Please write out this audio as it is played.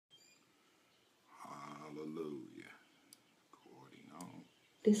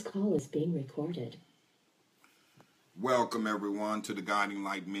This call is being recorded. Welcome, everyone, to the Guiding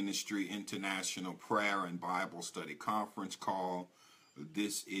Light Ministry International Prayer and Bible Study Conference call.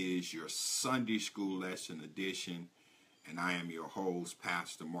 This is your Sunday School Lesson edition, and I am your host,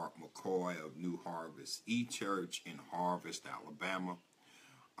 Pastor Mark McCoy of New Harvest E-Church in Harvest, Alabama.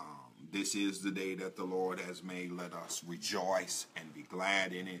 This is the day that the Lord has made. Let us rejoice and be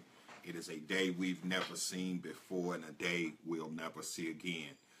glad in it. It is a day we've never seen before and a day we'll never see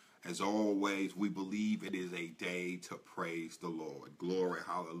again. As always, we believe it is a day to praise the Lord. Glory,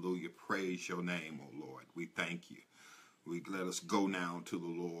 hallelujah. Praise your name, O Lord. We thank you. Let us go now to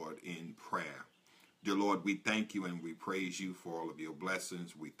the Lord in prayer. Dear Lord, we thank you and we praise you for all of your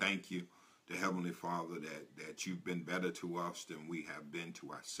blessings. We thank you, the Heavenly Father, that you've been better to us than we have been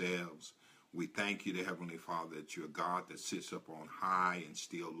to ourselves. We thank you, the Heavenly Father, that you're a God that sits up on high and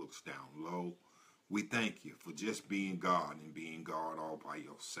still looks down low. We thank you for just being God and being God all by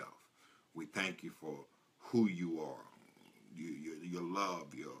yourself. We thank you for who you are, your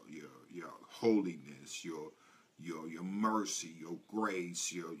love, your holiness, your mercy, your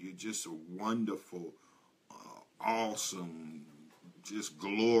grace. You're just a wonderful, awesome, just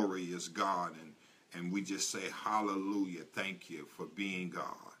glorious God. And we just say hallelujah. Thank you for being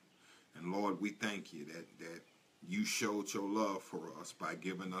God. And Lord, we thank you that you showed your love for us by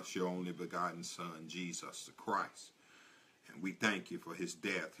giving us your only begotten Son, Jesus the Christ. And we thank you for his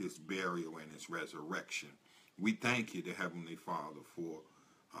death, his burial, and his resurrection. We thank you, the Heavenly Father, for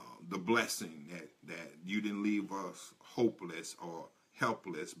the blessing that you didn't leave us hopeless or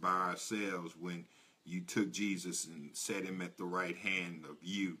helpless by ourselves when you took Jesus and set him at the right hand of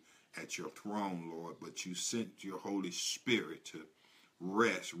you at your throne, Lord. But you sent your Holy Spirit to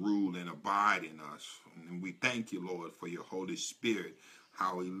rest, rule, and abide in us. And we thank you, Lord, for your Holy Spirit,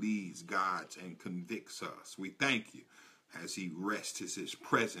 how he leads, guides, and convicts us. We thank you as he rests, his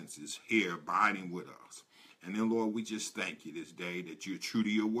presence is here abiding with us. And then, Lord, we just thank you this day that you're true to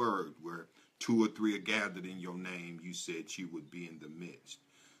your word, where 2 or 3 are gathered in your name, you said you would be in the midst.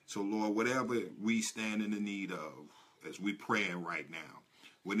 So, Lord, whatever we stand in the need of as we're praying right now,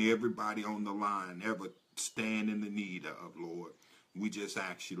 when everybody on the line ever stand in the need of, Lord, we just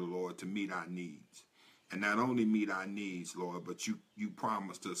ask you, the Lord, to meet our needs. And not only meet our needs, Lord, but you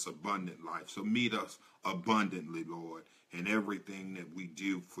promised us abundant life. So meet us abundantly, Lord, in everything that we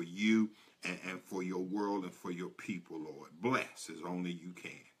do for you and for your world and for your people, Lord. Bless as only you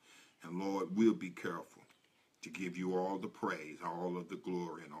can. And, Lord, we'll be careful to give you all the praise, all of the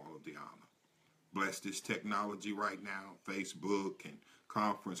glory, and all of the honor. Bless this technology right now, Facebook and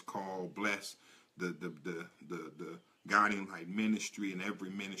conference call. Bless the Guiding Light Ministry and every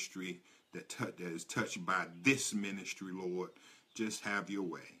ministry that is touched by this ministry, Lord. Just have your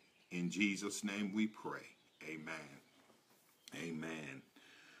way. In Jesus' name we pray. Amen. Amen.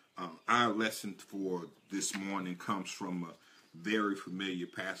 Our lesson for this morning comes from a very familiar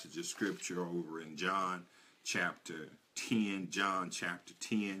passage of scripture over in John chapter 10.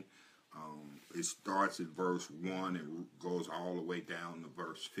 It starts at verse 1 and goes all the way down to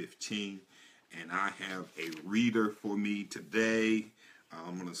verse 15. And I have a reader for me today.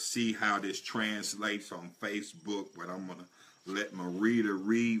 I'm going to see how this translates on Facebook, but I'm going to let my reader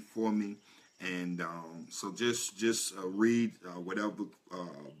read for me. And so just read whatever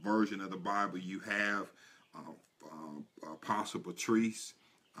version of the Bible you have. Apostle Patrice,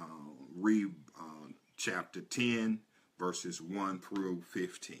 read chapter 10, verses 1 through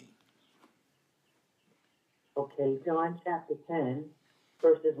 15. Okay, John chapter 10,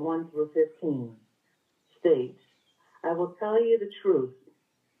 verses 1 through 15 states, I will tell you the truth.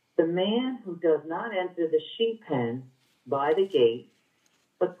 The man who does not enter the sheep pen by the gate,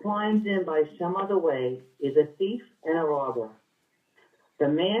 but climbs in by some other way, is a thief and a robber. The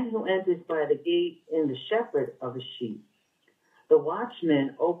man who enters by the gate is the shepherd of the sheep. The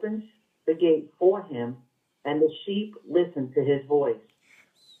watchman opens the gate for him, and the sheep listen to his voice.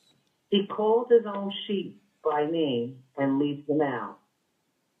 He calls his own sheep by name and leads them out.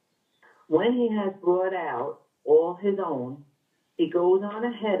 When he has brought out all his own, he goes on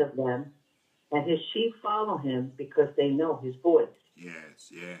ahead of them, and his sheep follow him because they know his voice.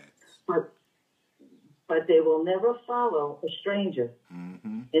 Yes. But they will never follow a stranger.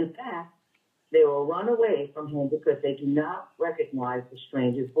 Mm-hmm. In fact, they will run away from him because they do not recognize the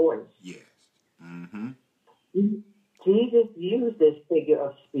stranger's voice. Yes. Mm-hmm. Jesus used this figure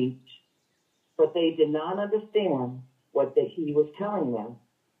of speech, but they did not understand what he was telling them.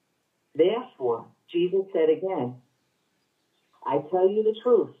 Therefore, Jesus said again, I tell you the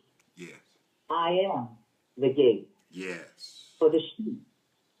truth. Yes. I am the gate. Yes. For the sheep.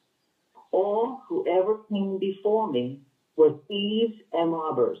 All who ever came before me were thieves and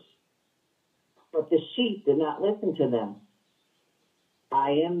robbers, but the sheep did not listen to them.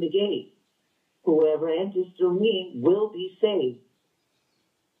 I am the gate. Whoever enters through me will be saved.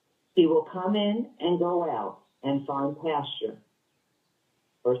 He will come in and go out and find pasture.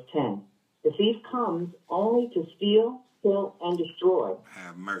 Verse 10. The thief comes only to steal, kill, and destroy.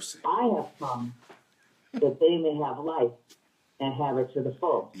 Have mercy. I have come that they may have life and have it to the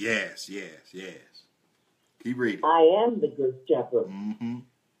full. Yes, yes, yes. Keep reading. I am the good shepherd. Mm-hmm.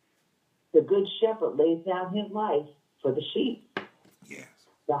 The good shepherd lays down his life for the sheep. Yes.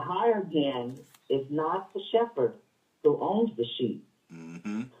 The hired hand is not the shepherd who owns the sheep.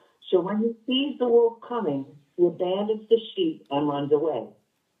 Mm-hmm. So when he sees the wolf coming, he abandons the sheep and runs away.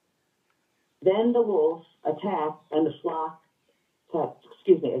 Then the wolf attacks the flock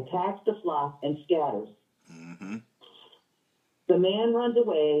and scatters. Mm-hmm. The man runs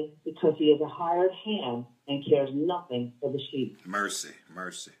away because he is a hired hand and cares nothing for the sheep. Mercy,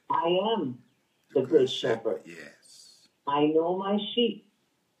 mercy. I am the good shepherd. Yes. I know my sheep,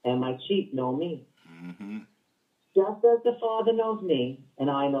 and my sheep know me. Mm-hmm. Just as the Father knows me, and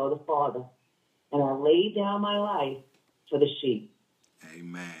I know the Father, and I lay down my life for the sheep.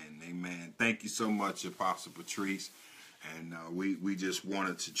 Amen, amen. Thank you so much, Apostle Patrice. And we just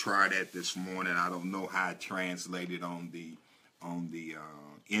wanted to try that this morning. I don't know how it translated on the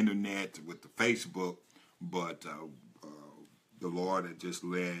internet with the Facebook, but the Lord had just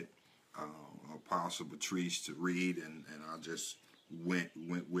led Apostle Patrice to read, and I just went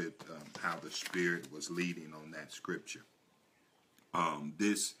with how the Spirit was leading on that scripture.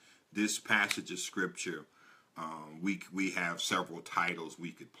 This passage of scripture, we have several titles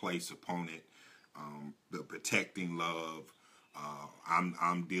we could place upon it. The protecting love.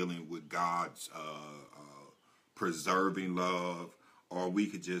 I'm dealing with God's preserving love, or we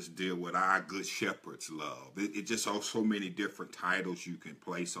could just deal with our good shepherd's love. It just so many different titles you can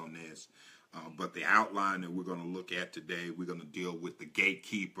place on this. But the outline that we're going to look at today, we're going to deal with the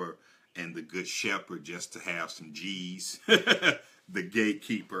gatekeeper and the good shepherd, just to have some G's. The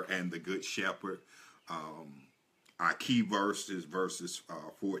gatekeeper and the good shepherd. Our key verse is verses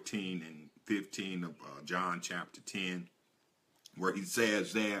 14 and 15 of John chapter 10, where he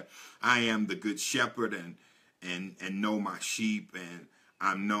says there, I am the good shepherd and know my sheep, and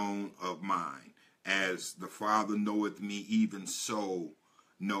I'm known of mine. As the Father knoweth me, even so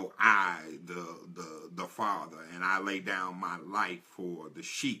know I the Father, and I lay down my life for the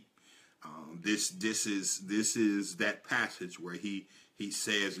sheep. This is that passage where he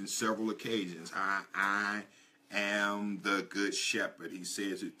says in several occasions, I am the good shepherd. He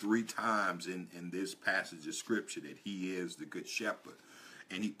says it 3 times in this passage of scripture that he is the good shepherd.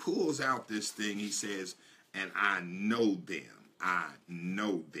 And he pulls out this thing, he says, and I know them. I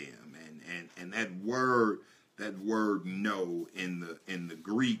know them. And that word know in the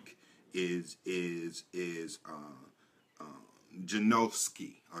Greek is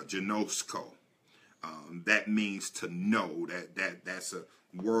genoski or genosko. That means to know. That's a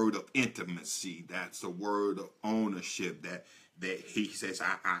word of intimacy. That's a word of ownership. That he says,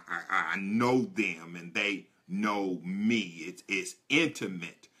 I know them and they know me. It's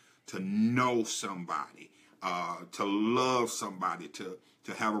intimate to know somebody, to love somebody, to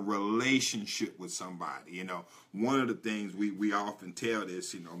have a relationship with somebody. You know, one of the things we often tell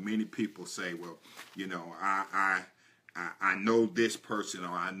this, many people say, well, I know this person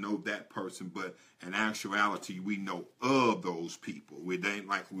or I know that person, but in actuality, we know of those people. It ain't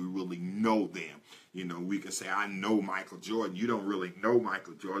like we really know them. We can say, I know Michael Jordan. You don't really know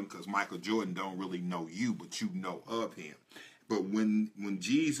Michael Jordan because Michael Jordan don't really know you, but you know of him. But when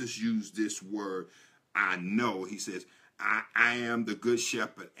Jesus used this word, I know, he says, I am the good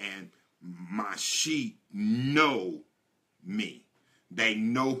shepherd and my sheep know me. They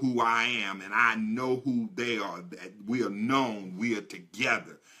know who I am, and I know who they are. That we are known, we are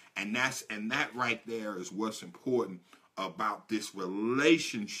together, and that right there is what's important about this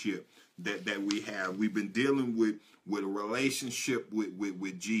relationship that we have. We've been dealing with a relationship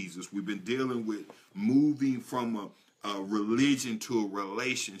with Jesus. We've been dealing with moving from a religion to a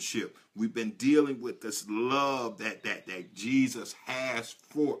relationship. We've been dealing with this love that Jesus has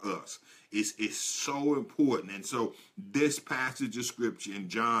for us. It's so important. And so this passage of scripture in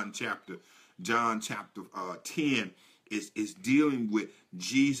John chapter 10 is dealing with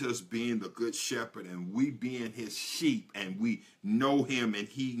Jesus being the good shepherd and we being his sheep, and we know him and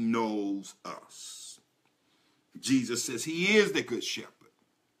he knows us. Jesus says he is the good shepherd,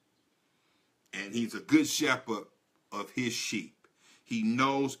 and he's a good shepherd of his sheep. He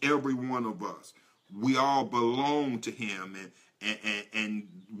knows every one of us. We all belong to him, and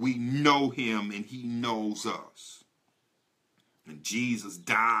we know him and he knows us. Jesus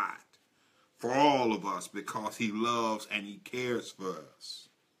died for all of us because he loves and he cares for us,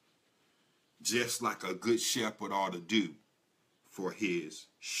 just like a good shepherd ought to do for his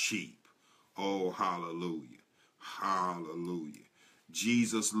sheep. Oh, hallelujah. Hallelujah.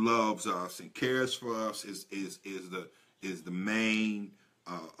 Jesus loves us and cares for us is the main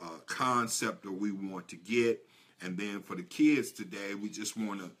concept that we want to get. And then for the kids today, we just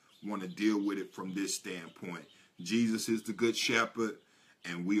want to deal with it from this standpoint. Jesus is the good shepherd,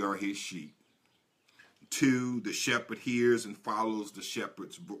 and we are his sheep. 2, the shepherd hears and follows the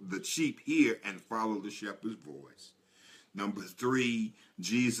sheep hear and follow the shepherd's voice. Number 3,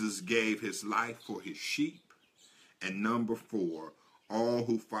 Jesus gave his life for his sheep. And number 4, all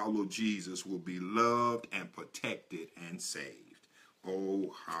who follow Jesus will be loved and protected and saved.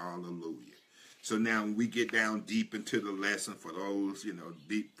 Oh, hallelujah. So now when we get down deep into the lesson, for those,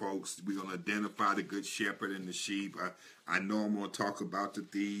 deep folks, we're going to identify the good shepherd and the sheep. I know I'm going to talk about the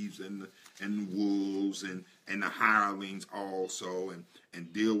thieves and the wolves and the hirelings also,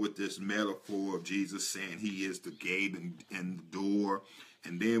 and deal with this metaphor of Jesus saying he is the gate and the door.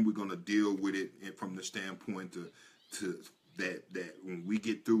 And then we're going to deal with it from the standpoint that when we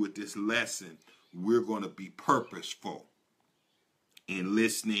get through with this lesson, we're going to be purposeful in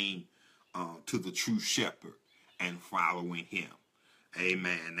listening to the true shepherd and following him.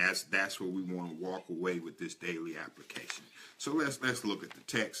 Amen. That's what we want to walk away with this daily application. So let's look at the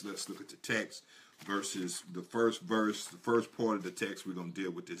text. Let's look at the text versus the first verse. The first part of the text, we're going to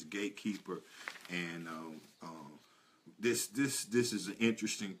deal with this gatekeeper, and this is an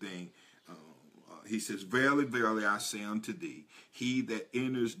interesting thing. He says, "Verily, verily, I say unto thee, he that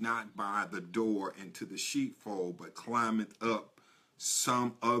enters not by the door into the sheepfold, but climbeth up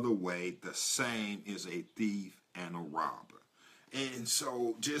some other way, the same is a thief and a robber." And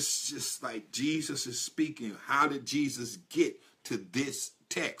so just like Jesus is speaking, how did Jesus get to this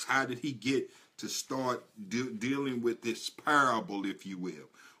text? How did he get to start dealing with this parable, if you will?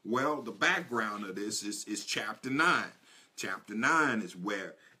 Well, the background of this is chapter 9. Chapter 9 is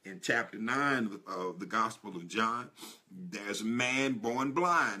where, in chapter 9 of the Gospel of John, there's a man born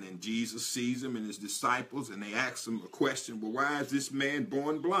blind, and Jesus sees him and his disciples, and they ask him a question, well, why is this man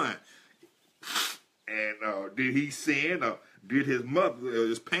born blind? And did he sin, or did his mother or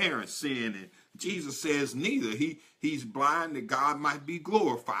his parents sin? And Jesus says neither. He's blind that God might be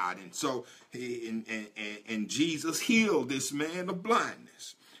glorified. And so and Jesus healed this man of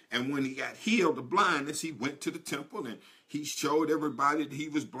blindness. And when he got healed of blindness, he went to the temple and he showed everybody that he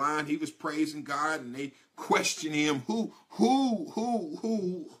was blind. He was praising God, and they questioned him, who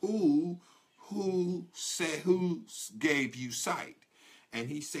gave you sight? And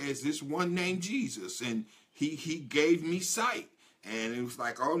he says, this one named Jesus, and he gave me sight. And it was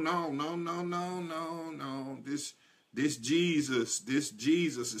like, oh no. This Jesus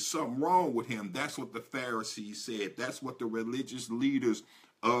is something wrong with him. That's what the Pharisees said. That's what the religious leaders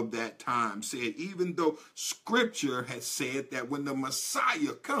of that time said, even though scripture has said that when the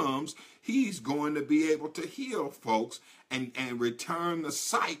Messiah comes, he's going to be able to heal folks and return the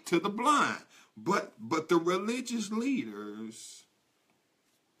sight to the blind. But the religious leaders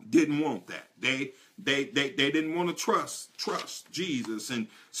didn't want that. They didn't want to trust Jesus. And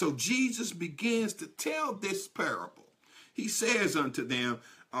so Jesus begins to tell this parable. He says unto them,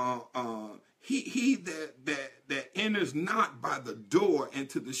 he that enters not by the door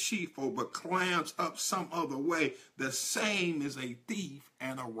into the sheepfold, but climbs up some other way, the same is a thief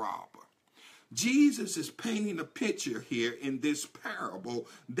and a robber. Jesus is painting a picture here in this parable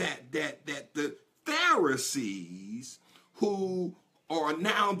that the Pharisees, who are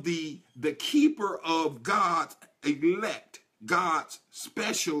now the keeper of God's elect, God's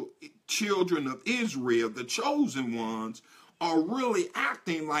special children of Israel, the chosen ones, are really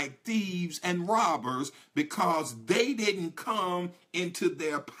acting like thieves and robbers because they didn't come into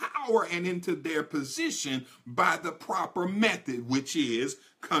their power and into their position by the proper method, which is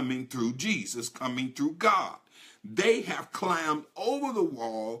coming through Jesus, coming through God. They have climbed over the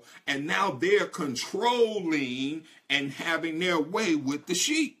wall, and now they're controlling and having their way with the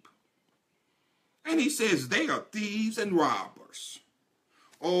sheep. And he says they are thieves and robbers.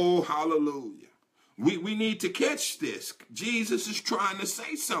 Oh, hallelujah. We need to catch this. Jesus is trying to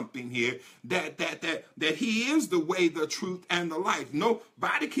say something here, that he is the way, the truth, and the life.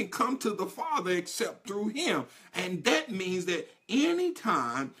 Nobody can come to the Father except through him. And that means that any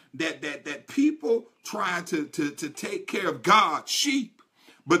time that people try to take care of God's sheep,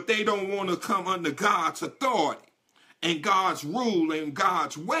 but they don't want to come under God's authority and God's rule and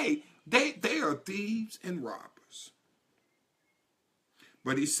God's way, they are thieves and robbers.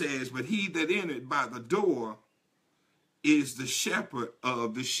 But he says, but he that entered by the door is the shepherd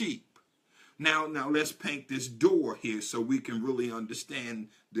of the sheep. Now let's paint this door here so we can really understand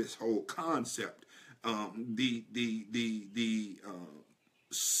this whole concept.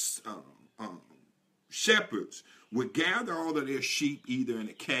 Shepherds would gather all of their sheep either in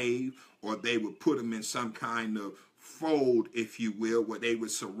a cave, or they would put them in some kind of fold, if you will, where they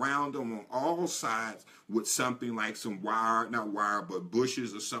would surround them on all sides with something like some wire, not wire, but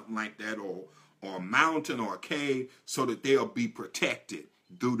bushes or something like that, or a mountain or a cave, so that they'll be protected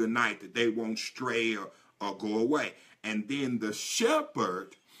through the night, that they won't stray or go away. And then the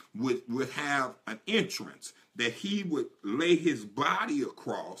shepherd would have an entrance that he would lay his body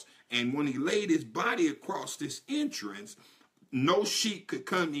across. And when he laid his body across this entrance, no sheep could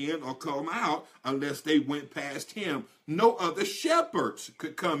come in or come out unless they went past him. No other shepherds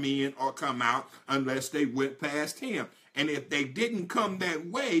could come in or come out unless they went past him. And if they didn't come that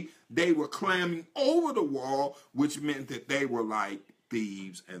way, they were climbing over the wall, which meant that they were like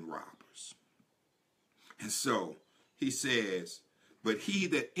thieves and robbers. And so he says, but he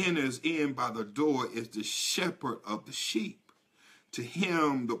that enters in by the door is the shepherd of the sheep. To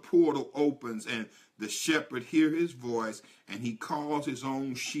him the portal opens, and the shepherd hear his voice, and he calls his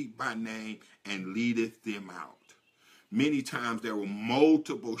own sheep by name and leadeth them out. Many times there were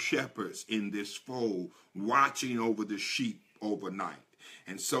multiple shepherds in this fold watching over the sheep overnight.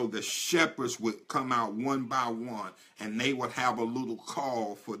 And so the shepherds would come out one by one, and they would have a little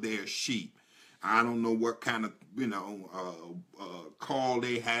call for their sheep. I don't know what kind of, call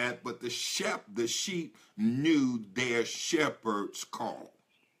they had, but the sheep knew their shepherd's call.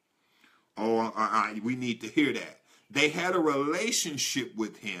 We need to hear that. They had a relationship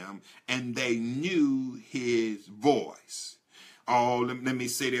with him, and they knew his voice. Let me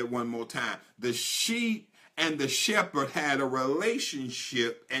say that one more time. The sheep and the shepherd had a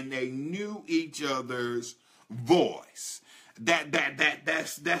relationship, and they knew each other's voice.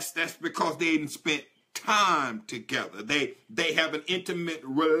 That's because they didn't spend time together. They have an intimate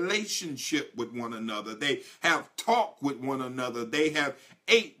relationship with one another. They have talked with one another. They have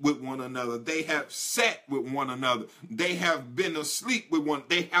ate with one another. They have sat with one another. They have been asleep with one.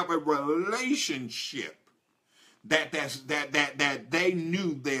 They have a relationship that they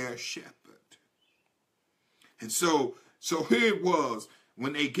knew their shepherd. And so here it was,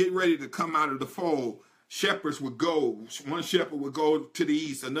 when they get ready to come out of the fold, shepherds would go. One shepherd would go to the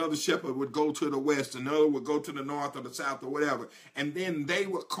east, another shepherd would go to the west, another would go to the north or the south or whatever. And then they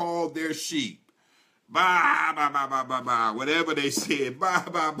would call their sheep. Baa, baa, baa, baa, baa, baa, whatever they said, baa,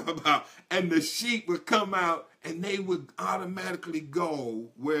 baa, baa, baa. And the sheep would come out, and they would automatically go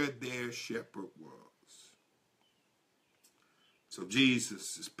where their shepherd was. So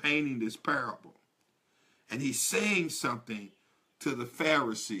Jesus is painting this parable, and he's saying something to the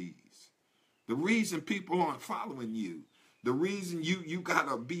Pharisees. The reason people aren't following you, the reason you got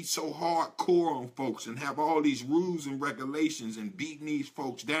to be so hardcore on folks and have all these rules and regulations and beating these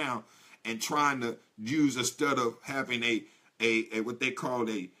folks down and trying to use, instead of having a what they call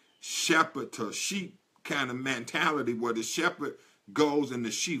a shepherd to sheep kind of mentality where the shepherd goes and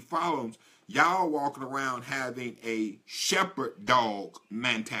the sheep follows, y'all walking around having a shepherd dog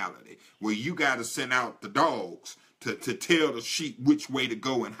mentality where you got to send out the dogs to tell the sheep which way to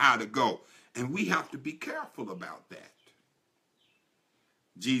go and how to go. And we have to be careful about that.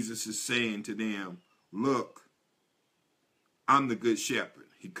 Jesus is saying to them, look, I'm the good shepherd.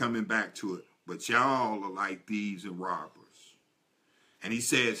 He's coming back to it. But y'all are like thieves and robbers. And he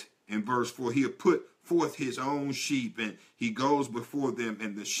says in verse 4, he'll put forth his own sheep, and he goes before them,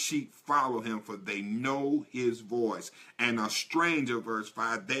 and the sheep follow him, for they know his voice. And a stranger, verse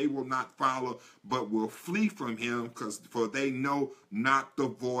 5, they will not follow, but will flee from him, for they know not the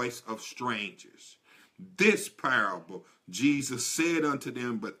voice of strangers. This parable Jesus said unto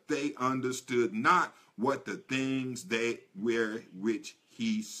them, but they understood not what the things they were which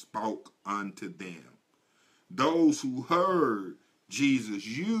he spoke unto them. Those who heard Jesus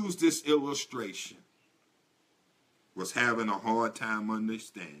use this illustration was having a hard time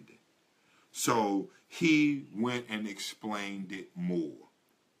understanding. So he went and explained it more.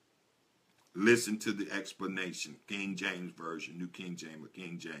 Listen to the explanation, King James Version, New King James or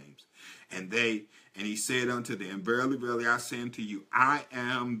King James. And he said unto them, verily, verily, I say unto you, I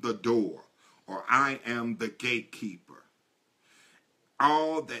am the door, or I am the gatekeeper.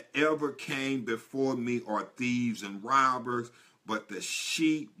 All that ever came before me are thieves and robbers, but the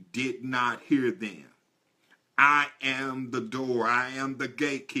sheep did not hear them. I am the door, I am the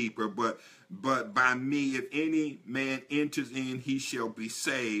gatekeeper, but by me, if any man enters in, he shall be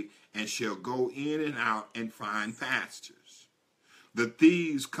saved, and shall go in and out and find pastures. The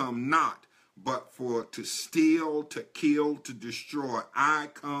thieves come not, but for to steal, to kill, to destroy. I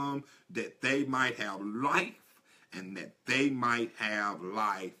come that they might have life, and that they might have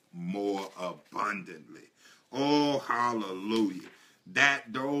life more abundantly. Oh, hallelujah.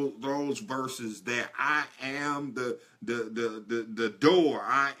 Those verses there. I am the door.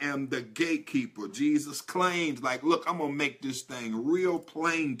 I am the gatekeeper. Jesus claims, like, look, I'm gonna make this thing real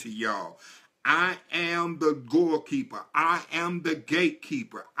plain to y'all. I am the doorkeeper. I am the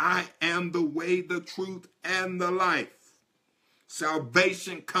gatekeeper. I am the way, the truth, and the life.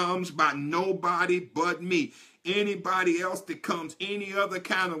 Salvation comes by nobody but me. Anybody else that comes any other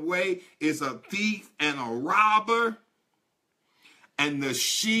kind of way is a thief and a robber. And the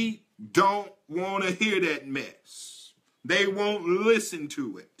sheep don't want to hear that mess. They won't listen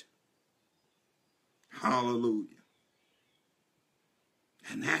to it. Hallelujah.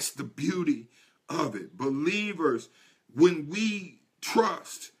 And that's the beauty of it. Believers, when we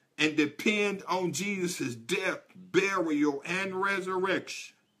trust and depend on Jesus' death, burial, and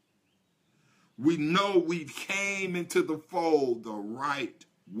resurrection, we know we came into the fold the right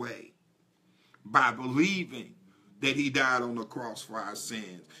way by believing that he died on the cross for our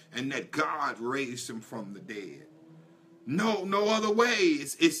sins and that God raised him from the dead. No other way.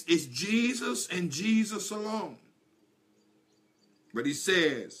 It's Jesus and Jesus alone. But he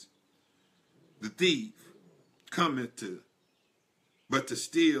says, the thief cometh but to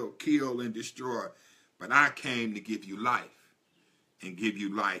steal, kill, and destroy. But I came to give you life and give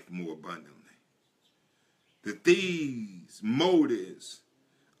you life more abundantly. The thief's motives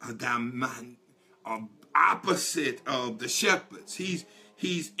are opposite of the shepherd's.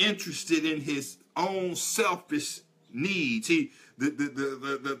 He's interested in his own selfish needs.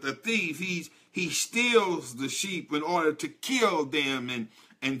 The thief, he steals the sheep in order to kill them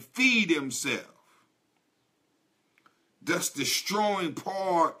and feed himself, thus destroying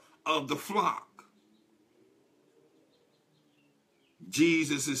part of the flock.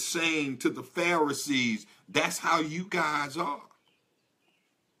 Jesus is saying to the Pharisees, that's how you guys are.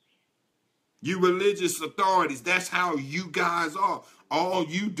 You religious authorities, that's how you guys are. All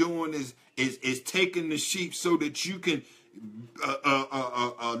you doing is taking the sheep so that you can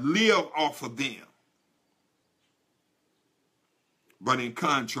live off of them. But in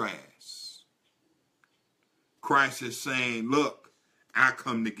contrast, Christ is saying, look, I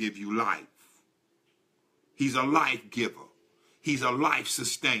come to give you life. He's a life giver. He's a life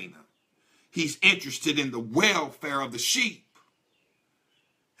sustainer. He's interested in the welfare of the sheep.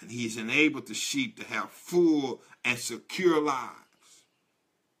 And he's enabled the sheep to have full and secure lives.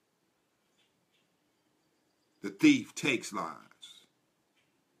 The thief takes lives,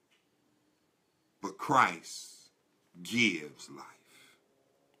 but Christ gives life.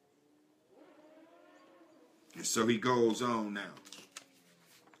 And so he goes on now.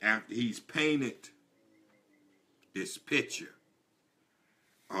 After he's painted this picture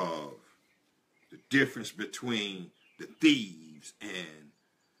of the difference between the thieves and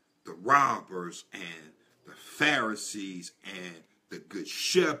the robbers and the Pharisees and the good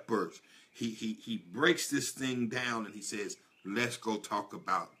shepherds, he breaks this thing down and he says, let's go talk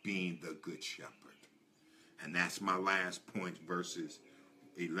about being the good shepherd. And that's my last point, verses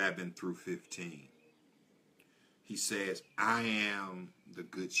 11 through 15. He says, I am the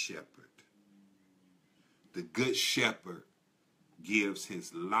good shepherd. The good shepherd gives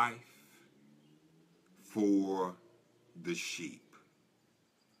his life for the sheep.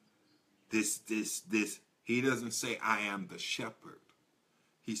 He doesn't say, I am the shepherd.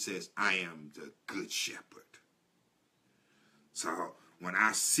 He says, I am the good shepherd. So when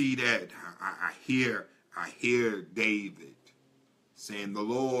I see that, I hear David saying, the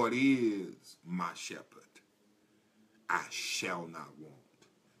Lord is my shepherd. I shall not want.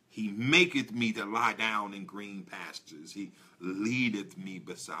 He maketh me to lie down in green pastures. He leadeth me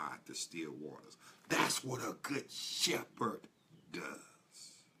beside the still waters. That's what a good shepherd does.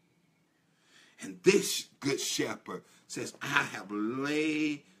 And this good shepherd says, I have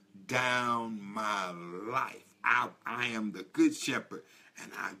laid down my life. I am the good shepherd,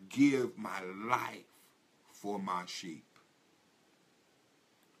 and I give my life for my sheep.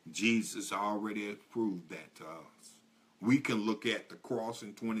 Jesus already has proved that to us. We can look at the cross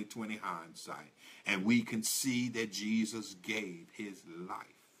in 2020 hindsight, and we can see that Jesus gave his life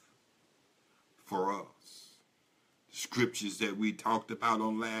for us. Scriptures that we talked about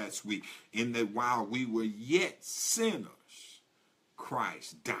on last week, in that while we were yet sinners,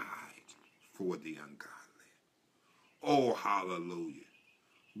 Christ died for the ungodly. Oh, hallelujah.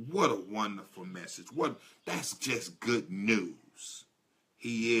 What a wonderful message. That's just good news.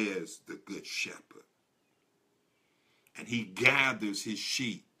 He is the good shepherd. And he gathers his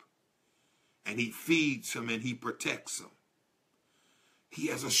sheep and he feeds them and he protects them. He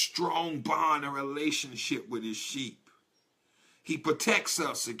has a strong bond and relationship with his sheep. He protects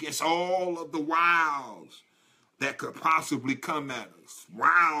us against all of the wiles that could possibly come at us.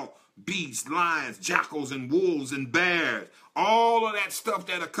 Wild beasts, lions, jackals, and wolves, and bears. All of that stuff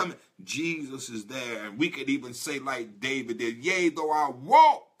that are coming. Jesus is there. And we could even say like David did, yea, though I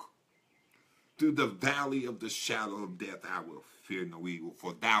walk through the valley of the shadow of death, I will fear no evil,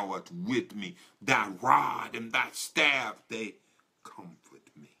 for thou art with me. Thy rod and thy staff, they comfort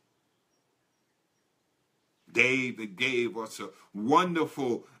me. David gave us a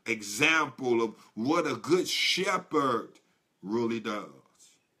wonderful example of what a good shepherd really does.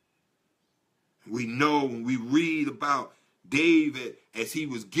 We know when we read about David as he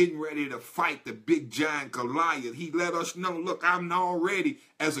was getting ready to fight the big giant Goliath, he let us know, look, I'm already,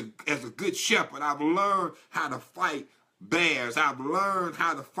 as a good shepherd, I've learned how to fight bears. I've learned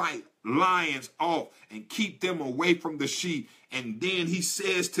how to fight lions off and keep them away from the sheep. And then he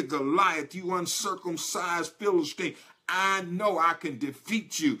says to Goliath, you uncircumcised Philistine, I know I can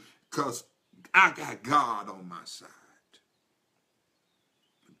defeat you because I got God on my side.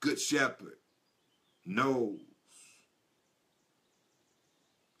 The good shepherd knows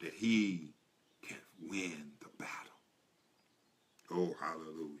that he can win the battle. Oh,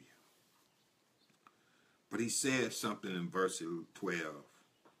 hallelujah. But he says something in verse 12.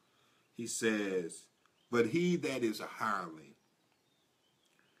 He says, but he that is a hireling,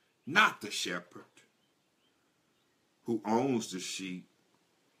 not the shepherd who owns the sheep,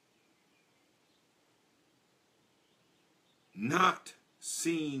 not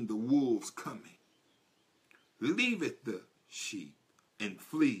seeing the wolves coming, leaveth the sheep and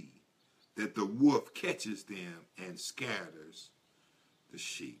flee, that the wolf catches them and scatters the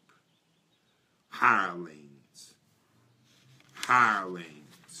sheep. Hirelings,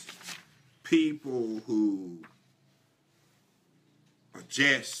 people who are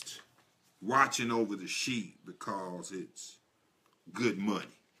just watching over the sheep because it's good money.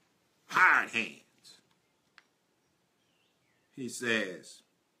 Hired hands. He says,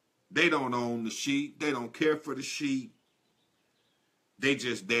 they don't own the sheep. They don't care for the sheep. They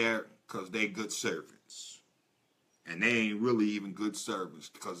just there because they good servants. And they ain't really even good servants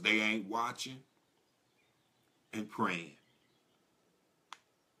because they ain't watching and praying.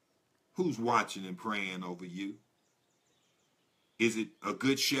 Who's watching and praying over you? Is it a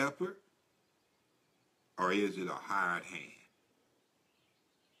good shepherd or is it a hired hand?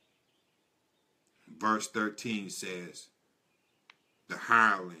 Verse 13 says, the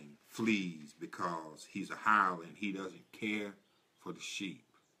hireling flees because he's a hireling. He doesn't care for the sheep.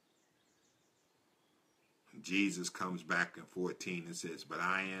 And Jesus comes back in 14 and says, but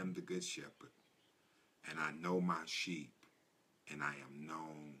I am the good shepherd, and I know my sheep, and I am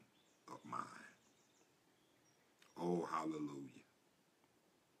known of mine. Oh, hallelujah.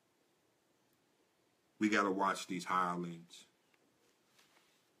 We got to watch these hirelings,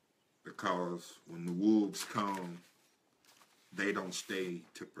 because when the wolves come, they don't stay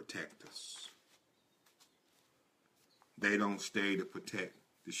to protect us. They don't stay to protect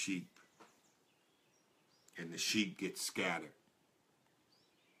the sheep. And the sheep get scattered.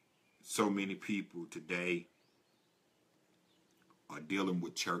 So many people today are dealing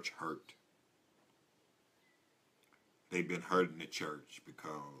with church hurt. They've been hurt in the church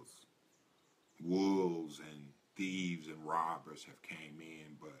because wolves and thieves and robbers have came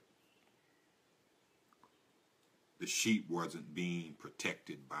in, but the sheep wasn't being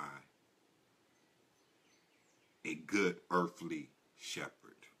protected by a good earthly shepherd.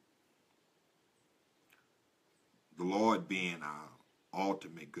 The Lord, being our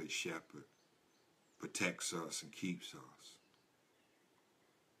ultimate good shepherd, protects us and keeps us.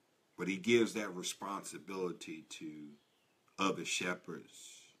 But he gives that responsibility to other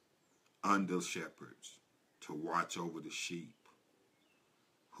shepherds, under shepherds, to watch over the sheep,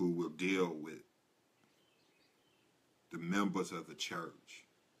 who will deal with the members of the church,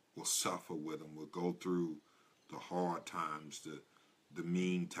 will suffer with them, will go through the hard times, the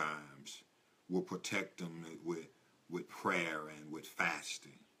mean times, will protect them with prayer and with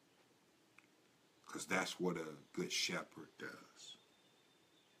fasting. Because that's what a good shepherd does.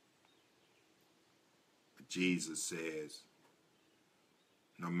 But Jesus says,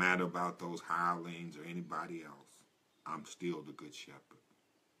 no matter about those hirelings or anybody else, I'm still the good shepherd.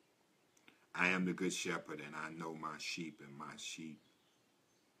 I am the good shepherd, and I know my sheep, and my sheep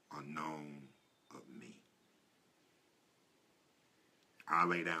are known of me. I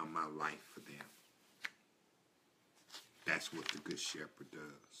lay down my life for them. That's what the good shepherd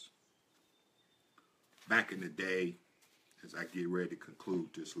does. Back in the day, as I get ready to conclude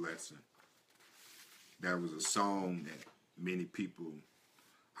this lesson, There was a song that many people,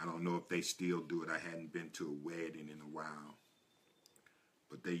 I don't know if they still do it. I hadn't been to a wedding in a while.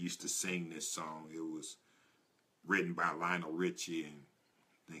 But they used to sing this song. It was written by Lionel Richie, and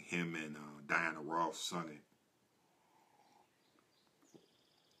him and Diana Ross sung it.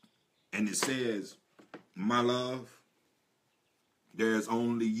 And it says, "My love, there's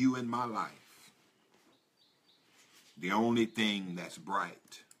only you in my life. The only thing that's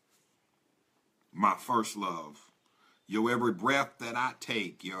bright. My first love, your every breath that I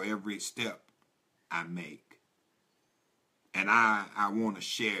take, your every step I make. And I want to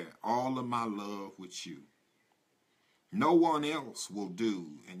share all of my love with you. No one else will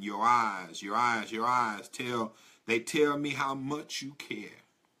do. And your eyes tell me how much you care.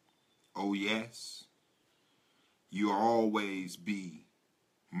 Oh yes, you'll always be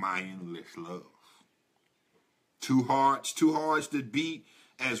my endless love. Two hearts that beat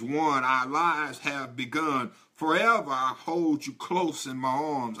as one, our lives have begun. Forever I hold you close in my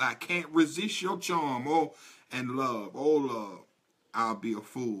arms. I can't resist your charm. Oh, love, I'll be a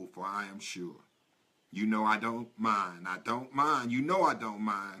fool, for I am sure. You know I don't mind. You know I don't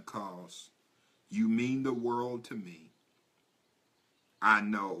mind, 'cause you mean the world to me. I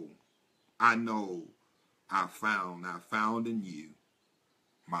know I found in you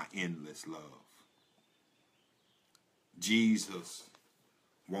my endless love." Jesus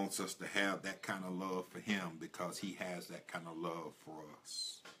wants us to have that kind of love for him, because he has that kind of love for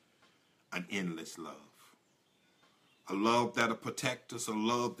us. An endless love. A love that'll protect us, a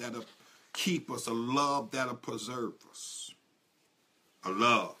love that'll keep us, a love that'll preserve us. A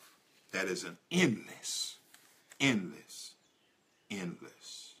love that is an endless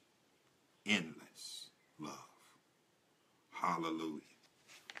love. Hallelujah.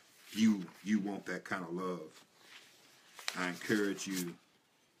 You want that kind of love. I encourage you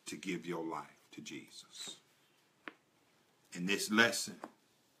to give your life to Jesus. In this lesson,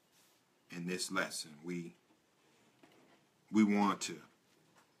 we want to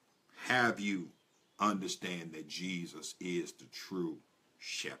have you understand that Jesus is the true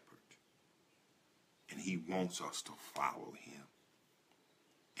shepherd. And he wants us to follow him.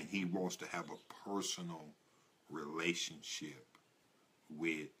 And he wants to have a personal relationship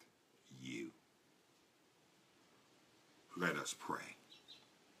with you. Let us pray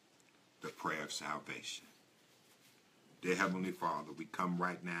the prayer of salvation. Dear Heavenly Father, we come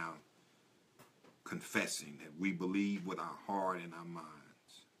right now confessing that we believe with our heart and our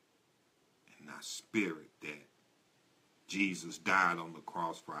minds and our spirit that Jesus died on the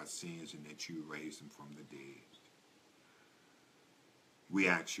cross for our sins and that you raised him from the dead. We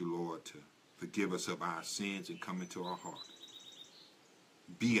ask you, Lord, to forgive us of our sins and come into our heart.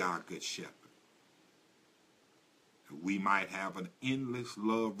 Be our good shepherd. That we might have an endless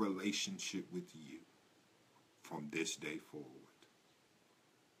love relationship with you from this day forward.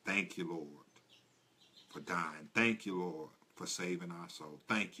 Thank you, Lord, for dying. Thank you, Lord, for saving our soul.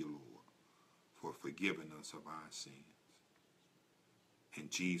 Thank you, Lord, for forgiving us of our sins. In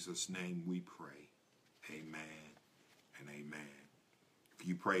Jesus' name we pray. Amen and amen. If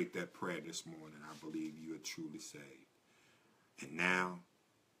you prayed that prayer this morning, I believe you are truly saved. And now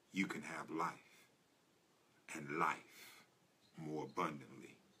you can have life, and life more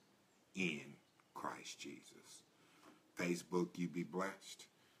abundantly in Christ Jesus. Facebook, you be blessed.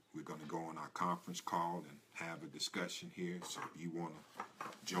 We're going to go on our conference call and have a discussion here. So if you want to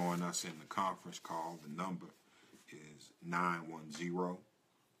join us in the conference call, the number is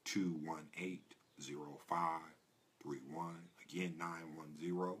 910-218-0531. Again,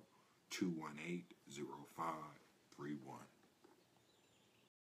 910-218-0531.